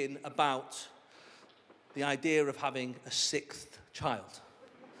thinking about the idea of having a 6th child.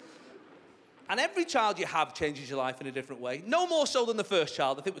 And every child you have changes your life in a different way. No more so than the first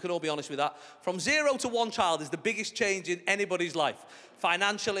child. I think we can all be honest with that. From 0 to 1 child is the biggest change in anybody's life.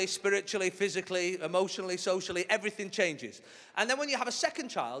 Financially, spiritually, physically, emotionally, socially, everything changes. And then when you have a 2nd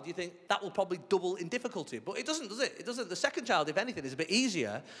child, you think that will probably double in difficulty. But it doesn't, does it? It doesn't. The 2nd child, if anything, is a bit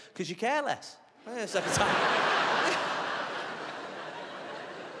easier because you care less. Yeah, 2nd time.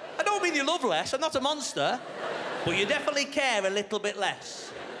 I don't mean you love less. I'm not a monster. But you definitely care a little bit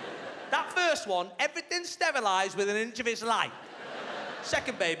less. That first one, everything's sterilised within an inch of its life.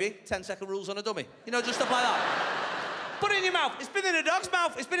 2nd baby, 10-second rules on a dummy. You know, just stuff like that. Put it in your mouth. It's been in a dog's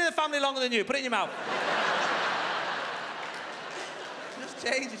mouth. It's been in the family longer than you. Put it in your mouth. Just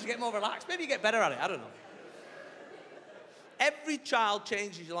changes. You get more relaxed. Maybe you get better at it. I don't know. Every child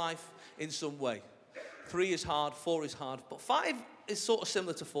changes your life in some way. 3 is hard, 4 is hard, but 5 is sort of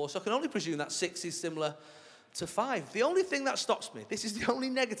similar to 4, so I can only presume that 6 is similar to 5. The only thing that stops me, this is the only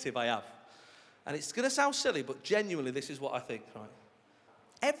negative I have, and it's going to sound silly, but genuinely this is what I think, right?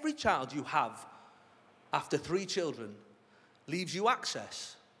 Every child you have after 3 children leaves you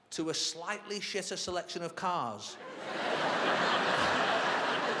access to a slightly shitter selection of cars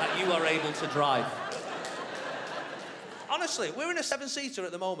that you are able to drive. Honestly, we're in a 7-seater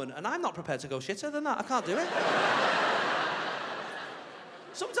at the moment, and I'm not prepared to go shitter than that. I can't do it.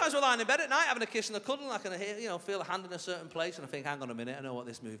 Sometimes we're lying in bed at night having a kiss and a cuddle, and I can hear, you know, feel a hand in a certain place, and I think, hang on a minute, I know what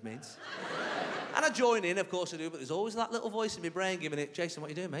this move means. And I join in, of course I do, but there's always that little voice in my brain giving it, Jason, what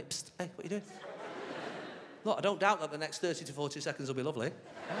are you doing, mate? Psst, hey, what are you doing? Look, I don't doubt that the next 30 to 40 seconds will be lovely.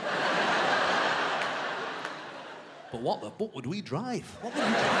 But what would we drive? What would we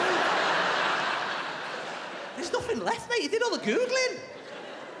drive? There's nothing left, mate. You did all the Googling.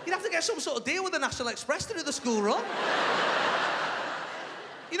 You'd have to get some sort of deal with the National Express to do the school run.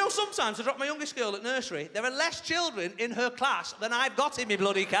 You know, sometimes I drop my youngest girl at nursery, there are less children in her class than I've got in my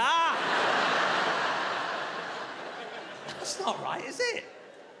bloody car. That's not right, is it?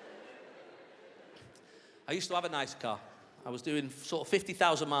 I used to have a nice car. I was doing sort of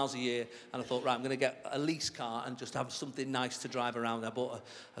 50,000 miles a year, and I thought, right, I'm going to get a lease car and just have something nice to drive around. I got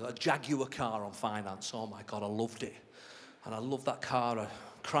a Jaguar car on finance. Oh, my God, I loved it. And I loved that car. I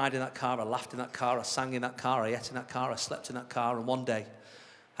cried in that car. I laughed in that car. I sang in that car. I ate in that car. I slept in that car. And one day,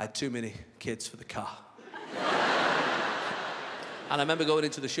 I had too many kids for the car. And I remember going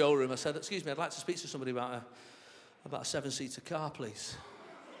into the showroom. I said, excuse me, I'd like to speak to somebody about a 7-seater car, please.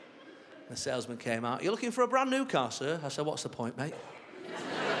 And the salesman came out. You're looking for a brand new car, sir? I said, what's the point, mate?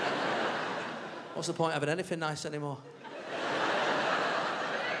 What's the point of having anything nice anymore?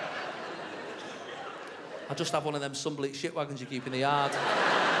 I just have one of them sun-bleached shit wagons you keep in the yard.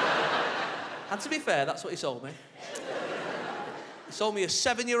 And to be fair, that's what he sold me. He sold me a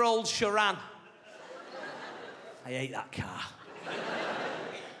 7-year-old Charan. I hate that car.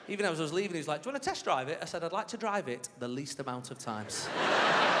 Even as I was leaving, he was like, do you want to test drive it? I said, I'd like to drive it the least amount of times.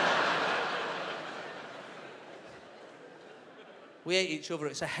 We hate each other.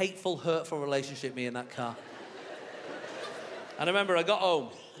 It's a hateful, hurtful relationship, me and that car. And I remember I got home,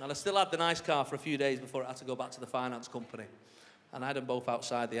 and I still had the nice car for a few days before I had to go back to the finance company. And I had them both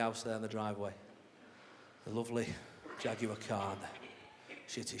outside the house there in the driveway. The lovely Jaguar car and the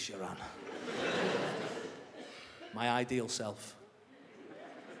shitty Charan. My ideal self.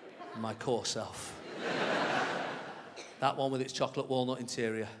 My core self. That one with its chocolate walnut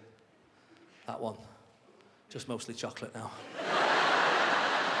interior. That one. Just mostly chocolate now.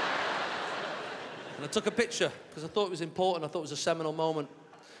 And I took a picture, because I thought it was important. I thought it was a seminal moment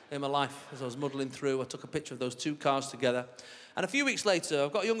in my life as I was muddling through. I took a picture of those two cars together. And a few weeks later,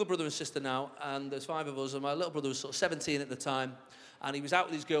 I've got a younger brother and sister now, and there's 5 of us, and my little brother was sort of 17 at the time, and he was out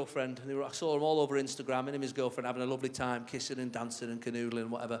with his girlfriend, and I saw him all over Instagram, him and his girlfriend having a lovely time, kissing and dancing and canoodling and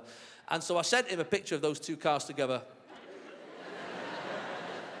whatever. And so I sent him a picture of those two cars together.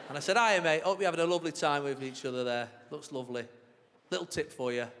 And I said, hiya, mate, hope you're having a lovely time with each other there. Looks lovely. Little tip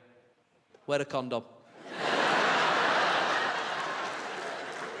for you. Wear a condom.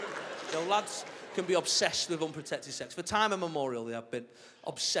 You know, lads can be obsessed with unprotected sex. For time immemorial, they have been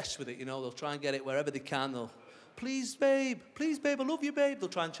obsessed with it, you know. They'll try and get it wherever they can. They'll, please, babe, I love you, babe. They'll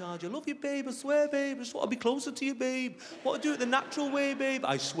try and charge you, I love you, babe, I swear, babe. I just want to be closer to you, babe. Want to do it the natural way, babe.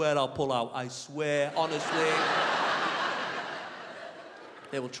 I swear I'll pull out. I swear, honestly.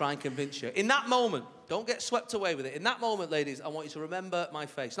 They will try and convince you. In that moment, don't get swept away with it. In that moment, ladies, I want you to remember my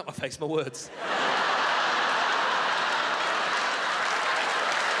face. Not my face, my words.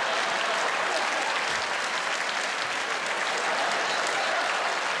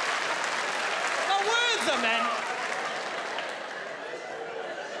 My words are meant.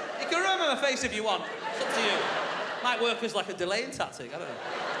 You can remember my face if you want. It's up to you. Might work as like a delaying tactic, I don't know.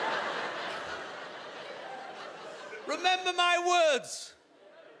 Remember my words.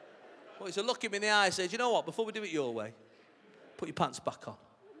 I want you to look him in the eye and say, do you know what, before we do it your way, put your pants back on.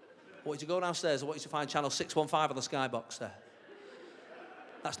 I want you to go downstairs. I want you to find channel 615 on the skybox there.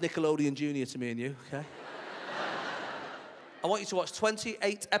 That's Nickelodeon Junior to me and you, okay? I want you to watch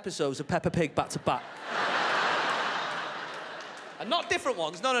 28 episodes of Peppa Pig back to back. And not different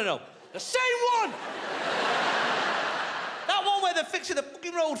ones, no. The same one! That one where they're fixing the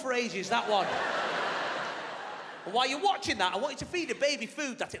fucking road for ages, that one. And while you're watching that, I want you to feed a baby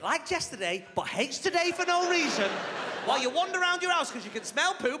food that it liked yesterday, but hates today for no reason. While you wander around your house because you can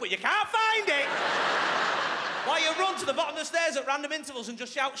smell poo, but you can't find it. While you run to the bottom of the stairs at random intervals and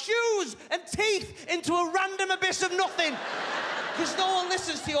just shout shoes and teeth into a random abyss of nothing. Because no one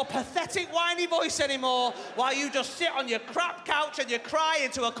listens to your pathetic, whiny voice anymore, while you just sit on your crap couch and you cry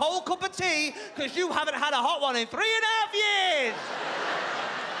into a cold cup of tea because you haven't had a hot one in 3.5 years.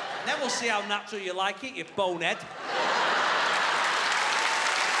 And then we'll see how natural you like it, you bonehead.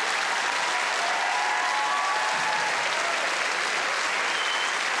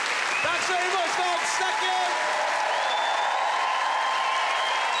 Thanks very much, folks. Thank you.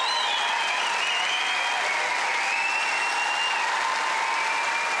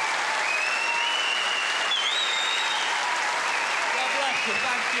 God bless you.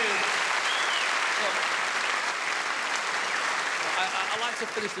 Thank you. Look. I like to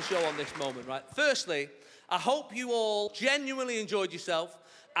finish the show on this moment, right? Firstly, I hope you all genuinely enjoyed yourself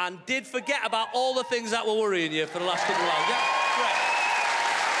and did forget about all the things that were worrying you for the last couple of hours. Yeah, great.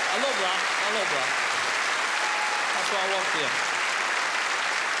 I love that. That's what I want for you.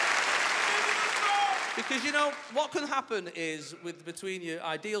 Because, you know, what can happen is, between your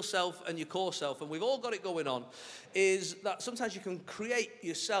ideal self and your core self, and we've all got it going on, is that sometimes you can create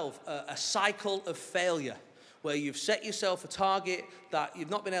yourself a cycle of failure, where you've set yourself a target that you've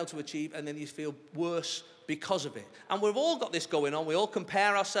not been able to achieve, and then you feel worse because of it. And we've all got this going on. We all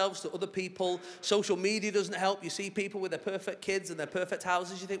compare ourselves to other people. Social media doesn't help. You see people with their perfect kids and their perfect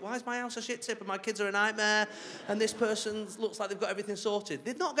houses. You think, why is my house a shit tip and my kids are a nightmare? And this person looks like they've got everything sorted.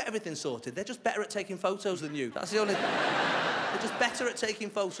 They've not got everything sorted. They're just better at taking photos than you. That's the only... They're just better at taking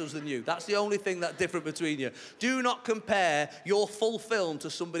photos than you. That's the only thing that's different between you. Do not compare your full film to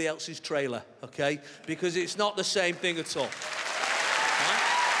somebody else's trailer, okay? Because it's not the same thing at all. Right?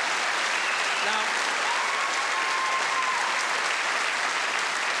 Now,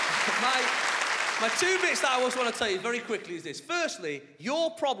 my two bits that I always want to tell you very quickly is this. Firstly, your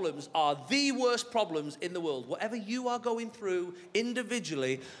problems are the worst problems in the world. Whatever you are going through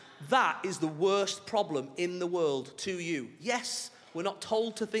individually, that is the worst problem in the world to you. Yes, we're not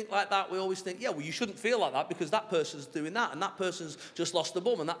told to think like that. We always think, yeah, well, you shouldn't feel like that because that person's doing that, and that person's just lost a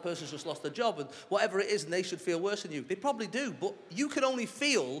bum, and that person's just lost a job, and whatever it is, and they should feel worse than you. They probably do, but you can only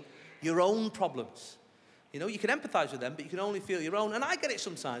feel your own problems. You know, you can empathise with them, but you can only feel your own. And I get it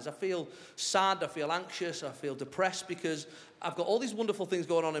sometimes. I feel sad, I feel anxious, I feel depressed because I've got all these wonderful things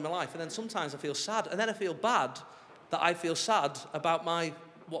going on in my life, and then sometimes I feel sad, and then I feel bad that I feel sad about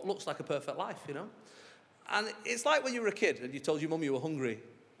what looks like a perfect life, you know? And it's like when you were a kid and you told your mum you were hungry,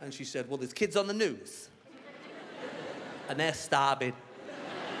 and she said, well, there's kids on the news, and they're starving.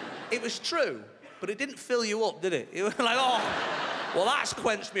 It was true, but it didn't fill you up, did it? You were like, oh, well, that's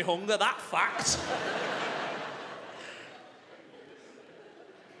quenched me hunger, that fact.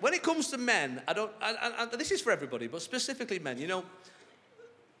 When it comes to men, and this is for everybody, but specifically men, you know,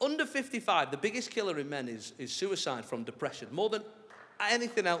 under 55, the biggest killer in men is suicide from depression, more than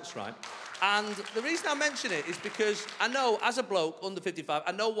anything else, right? And the reason I mention it is because I know, as a bloke under 55,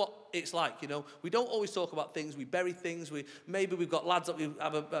 I know what it's like, you know. We don't always talk about things, we bury things, maybe we've got lads that we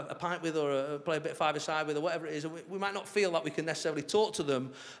have a pint with or play a bit of five-a-side with or whatever it is, and we might not feel like we can necessarily talk to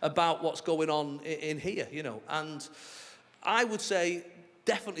them about what's going on in here, you know. And I would say,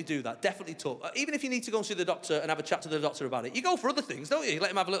 definitely do that, definitely talk. Even if you need to go and see the doctor and have a chat to the doctor about it, you go for other things, don't you? You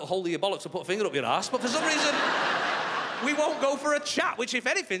let him have a little hold of your bollocks and put a finger up your arse, but for some reason, we won't go for a chat, which, if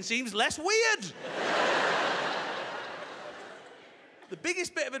anything, seems less weird. The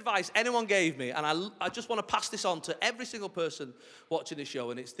biggest bit of advice anyone gave me, and I just want to pass this on to every single person watching this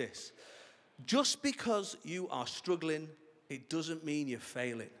show, and it's this. Just because you are struggling, it doesn't mean you're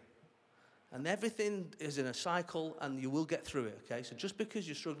failing. And everything is in a cycle, and you will get through it, okay? So just because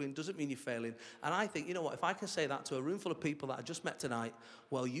you're struggling doesn't mean you're failing. And I think, you know what, if I can say that to a room full of people that I just met tonight,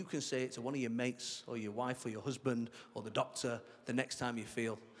 well, you can say it to one of your mates or your wife or your husband or the doctor the next time you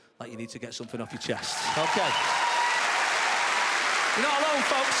feel like you need to get something off your chest. Okay. You're not alone,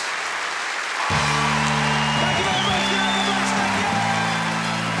 folks.